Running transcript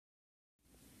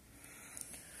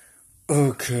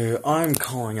Okay, I'm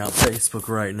calling out Facebook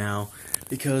right now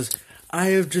because I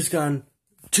have just gotten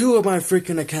 2 of my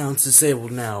freaking accounts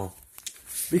disabled now.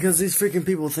 Because these freaking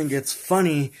people think it's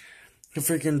funny to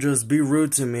freaking just be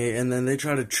rude to me, and then they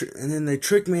try to and then they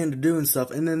trick me into doing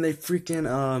stuff, and then they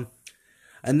freaking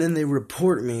and then they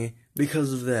report me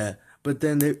because of that. But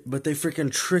they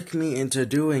freaking trick me into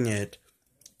doing it.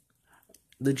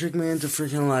 They trick me into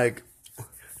freaking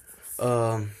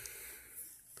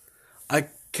I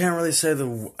can't really say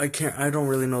I don't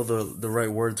really know the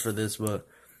right words for this, but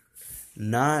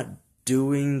not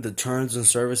doing the terms and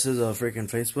services of freaking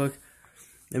Facebook.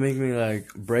 They make me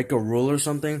break a rule or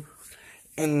something,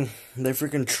 and they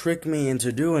freaking trick me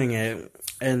into doing it,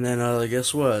 and then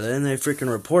guess what? Then they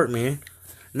freaking report me.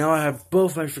 Now I have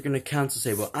both my freaking accounts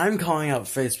disabled. I'm calling out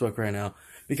Facebook right now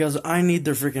because I need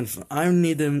their freaking I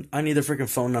need their freaking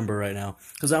phone number right now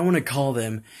because I want to call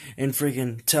them and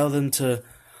freaking tell them to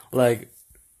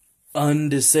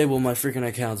undisable my freaking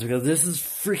accounts because this is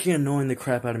freaking annoying the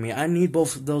crap out of me. I need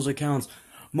both of those accounts.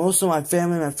 Most of my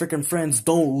family and my freaking friends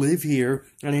don't live here,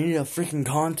 and I need to freaking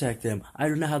contact them. I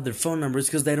do not have their phone numbers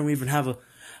because they don't even have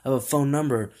a phone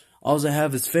number. All I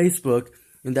have is Facebook,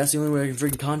 and that's the only way I can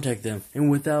freaking contact them. And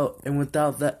without my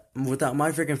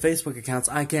freaking Facebook accounts,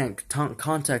 I can't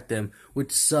contact them,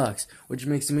 which sucks, which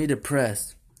makes me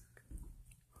depressed.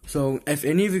 So, if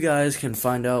any of you guys can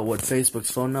find out what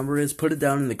Facebook's phone number is, put it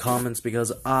down in the comments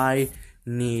because I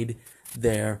need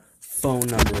their phone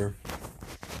number.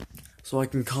 So I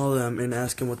can call them and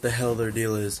ask them what the hell their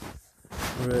deal is.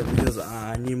 Right, because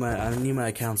I need my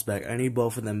accounts back. I need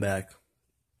both of them back.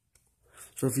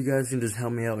 So if you guys can just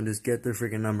help me out and just get their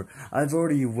freaking number. I've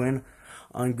already went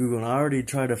on Google and I already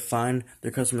tried to find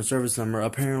their customer service number.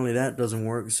 Apparently that doesn't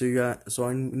work. So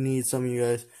I need some of you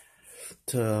guys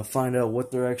to find out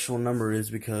what their actual number is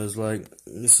because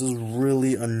this is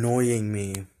really annoying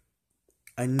me.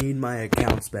 I need my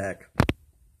accounts back.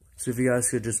 So if you guys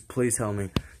could just please help me.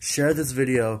 Share this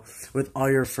video with all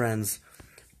your friends.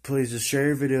 Please just share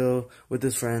your video with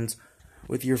your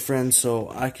friends so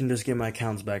I can just get my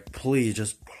accounts back. Please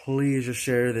just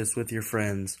share this with your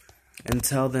friends. And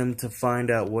tell them to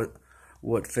find out what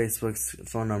Facebook's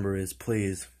phone number is,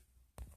 please.